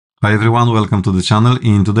Hi everyone, welcome to the channel.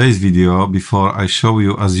 In today's video, before I show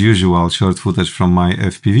you as usual short footage from my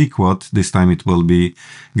FPV quad, this time it will be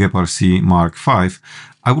Gepard C Mark V,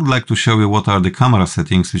 I would like to show you what are the camera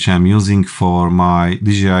settings which I'm using for my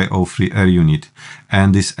DJI O3 Air Unit.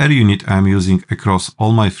 And this Air Unit I'm using across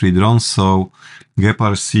all my 3 drones, so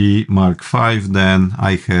Gepard C Mark V, then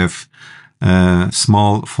I have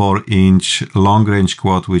small 4-inch long-range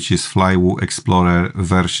quad, which is Flywoo Explorer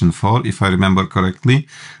version 4, if I remember correctly.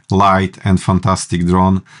 Light and fantastic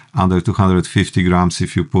drone, under 250 grams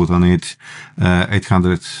if you put on it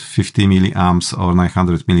 850 milliamps or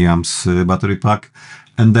 900 milliamps battery pack.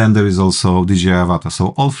 And then there is also DJI Avata.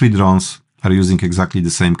 So all 3 drones are using exactly the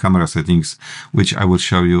same camera settings, which I will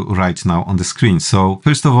show you right now on the screen. So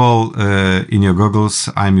first of all, in your goggles,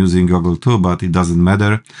 I'm using goggle 2, but it doesn't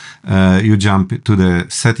matter. You jump to the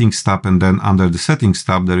settings tab, and then under the settings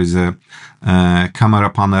tab, there is a camera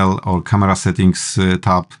panel or camera settings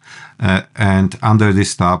tab. And under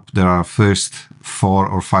this tab, there are first 4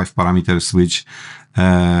 or 5 parameters which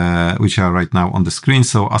are right now on the screen.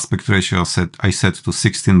 So aspect ratio I set to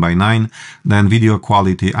 16:9. Then video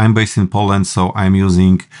quality, I'm based in Poland, so I'm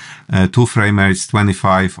using 2 frame rates,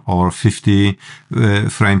 25 or 50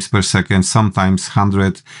 frames per second, sometimes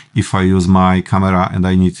 100 if I use my camera and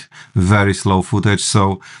I need very slow footage.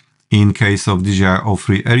 So in case of DJI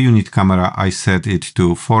O3 Air Unit camera, I set it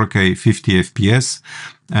to 4K 50 FPS.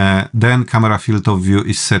 Then camera field of view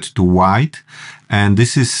is set to wide. And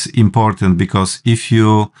this is important because if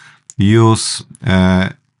you use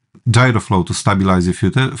gyroflow to stabilize the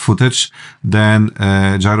footage, then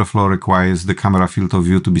gyroflow requires the camera field of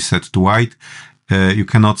view to be set to wide. You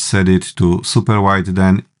cannot set it to super wide,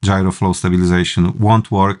 then gyroflow stabilization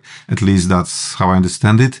won't work. At least that's how I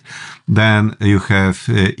understand it. Then you have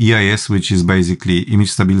EIS, which is basically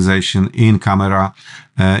image stabilization in camera.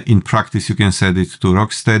 In practice, you can set it to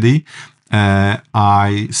rock steady.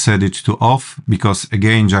 I set it to off because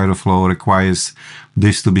again, gyroflow requires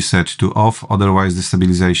this to be set to off. Otherwise the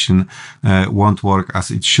stabilization won't work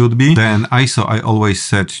as it should be. Then ISO, I always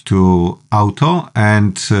set to auto,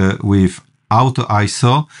 and with auto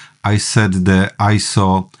ISO, I set the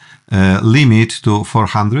ISO limit to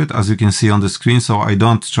 400, as you can see on the screen. So I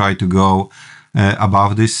don't try to go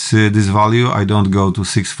above this value. I don't go to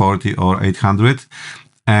 640 or 800.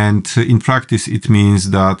 And in practice, it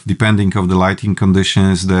means that depending on the lighting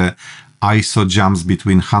conditions, the ISO jumps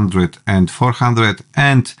between 100 and 400,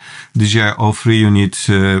 and DJI O3 unit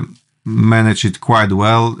manage it quite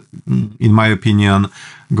well. In my opinion,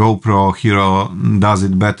 GoPro Hero does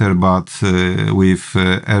it better, but with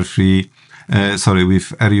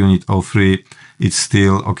with Air Unit O3, it's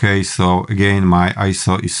still okay. So again, my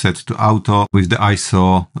ISO is set to auto with the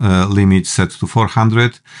ISO limit set to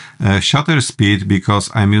 400. Shutter speed, because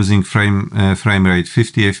I'm using frame rate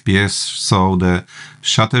 50 FPS, so the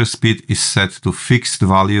shutter speed is set to fixed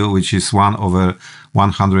value, which is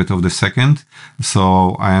 1/100 of the second.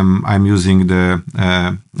 So I'm using the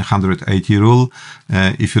 180 rule.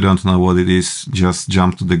 If you don't know what it is, just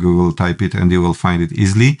jump to the Google, type it, and you will find it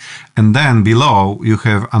easily. And then below you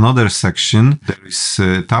have another section. There is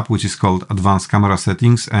a tab which is called Advanced Camera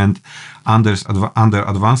Settings, and under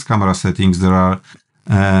Advanced Camera Settings there are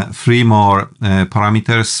 3 more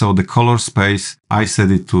parameters. So the color space, I set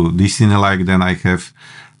it to decine-alike. Then I have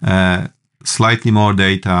slightly more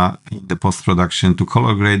data in the post-production to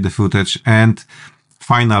color grade the footage. And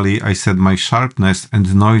finally, I set my sharpness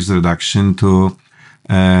and noise reduction to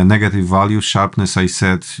negative value. Sharpness I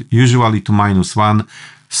set usually to -1,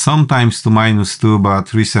 sometimes to -2,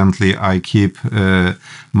 but recently I keep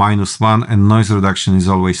 -1, and noise reduction is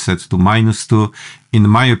always set to -2. In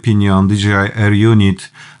my opinion, DJI Air Unit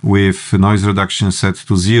with noise reduction set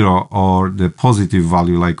to 0 or the positive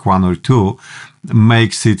value like 1 or 2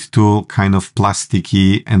 makes it too kind of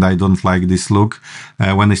plasticky, and I don't like this look.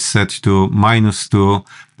 When it's set to -2,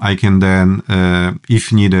 I can then,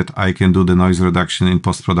 if needed, I can do the noise reduction in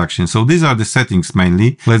post-production. So these are the settings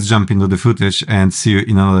mainly. Let's jump into the footage and see you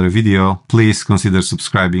in another video. Please consider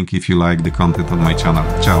subscribing if you like the content on my channel.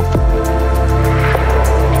 Ciao!